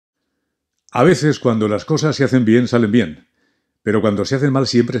A veces cuando las cosas se hacen bien, salen bien, pero cuando se hacen mal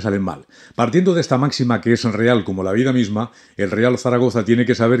siempre salen mal. Partiendo de esta máxima que es real como la vida misma, el Real Zaragoza tiene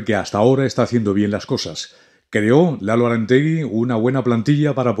que saber que hasta ahora está haciendo bien las cosas. Creó Lalo Arantegui una buena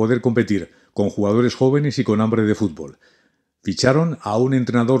plantilla para poder competir, con jugadores jóvenes y con hambre de fútbol. Ficharon a un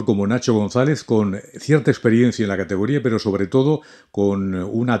entrenador como Nacho González con cierta experiencia en la categoría, pero sobre todo con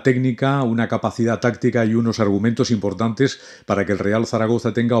una técnica, una capacidad táctica y unos argumentos importantes para que el Real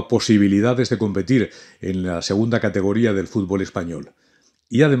Zaragoza tenga posibilidades de competir en la segunda categoría del fútbol español.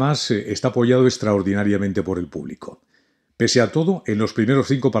 Y además está apoyado extraordinariamente por el público. Pese a todo, en los primeros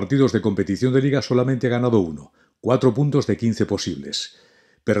 5 partidos de competición de liga solamente ha ganado uno, 4 puntos de 15 posibles.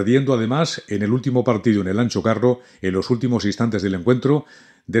 Perdiendo además en el último partido en el Ancho Carro, en los últimos instantes del encuentro,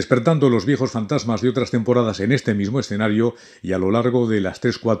 despertando los viejos fantasmas de otras temporadas en este mismo escenario y a lo largo de las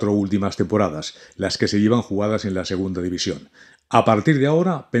 3-4 últimas temporadas, las que se llevan jugadas en la segunda división. A partir de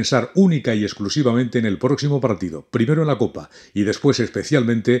ahora, pensar única y exclusivamente en el próximo partido, primero en la Copa y después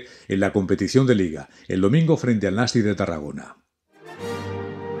especialmente en la competición de Liga, el domingo frente al Nasti de Tarragona.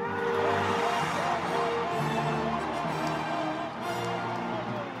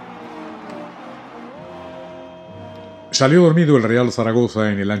 Salió dormido el Real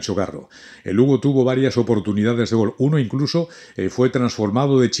Zaragoza en el Ancho Carro. El Lugo tuvo varias oportunidades de gol. Uno incluso fue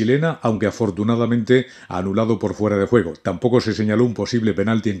transformado de chilena, aunque afortunadamente anulado por fuera de juego. Tampoco se señaló un posible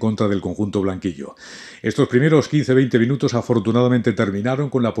penalti en contra del conjunto blanquillo. Estos primeros 15-20 minutos afortunadamente terminaron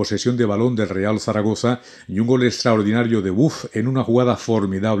con la posesión de balón del Real Zaragoza y un gol extraordinario de Buff en una jugada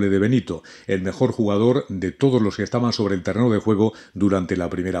formidable de Benito, el mejor jugador de todos los que estaban sobre el terreno de juego durante la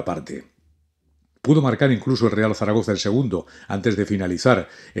primera parte. Pudo marcar incluso el Real Zaragoza el segundo, antes de finalizar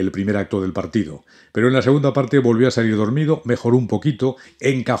el primer acto del partido. Pero en la segunda parte volvió a salir dormido, mejoró un poquito,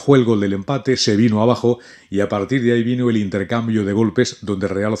 encajó el gol del empate, se vino abajo y a partir de ahí vino el intercambio de golpes donde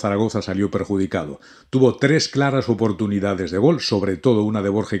el Real Zaragoza salió perjudicado. Tuvo 3 claras oportunidades de gol, sobre todo una de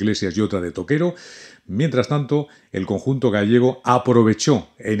Borja Iglesias y otra de Toquero. Mientras tanto, el conjunto gallego aprovechó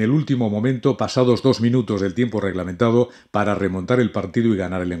en el último momento, pasados 2 minutos del tiempo reglamentado, para remontar el partido y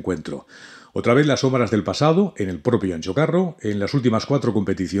ganar el encuentro. Otra vez las sombras del pasado, en el propio Ancho Carro, en las últimas 4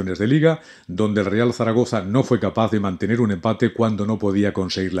 competiciones de Liga, donde el Real Zaragoza no fue capaz de mantener un empate cuando no podía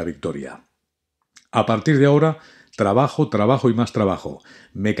conseguir la victoria. A partir de ahora, trabajo, trabajo y más trabajo,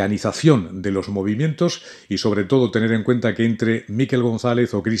 mecanización de los movimientos y sobre todo tener en cuenta que entre Mikel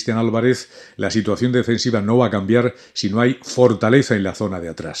González o Cristian Álvarez la situación defensiva no va a cambiar si no hay fortaleza en la zona de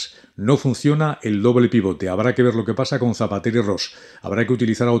atrás. No funciona el doble pivote, habrá que ver lo que pasa con Zapatero y Ross, habrá que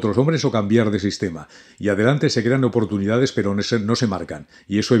utilizar a otros hombres o cambiar de sistema. Y adelante se crean oportunidades pero no se marcan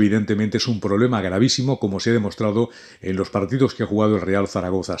y eso evidentemente es un problema gravísimo como se ha demostrado en los partidos que ha jugado el Real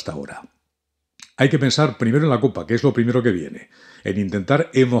Zaragoza hasta ahora. Hay que pensar primero en la Copa, que es lo primero que viene, en intentar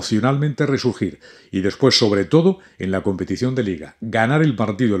emocionalmente resurgir y después, sobre todo, en la competición de Liga, ganar el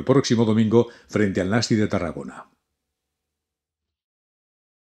partido el próximo domingo frente al Nasti de Tarragona.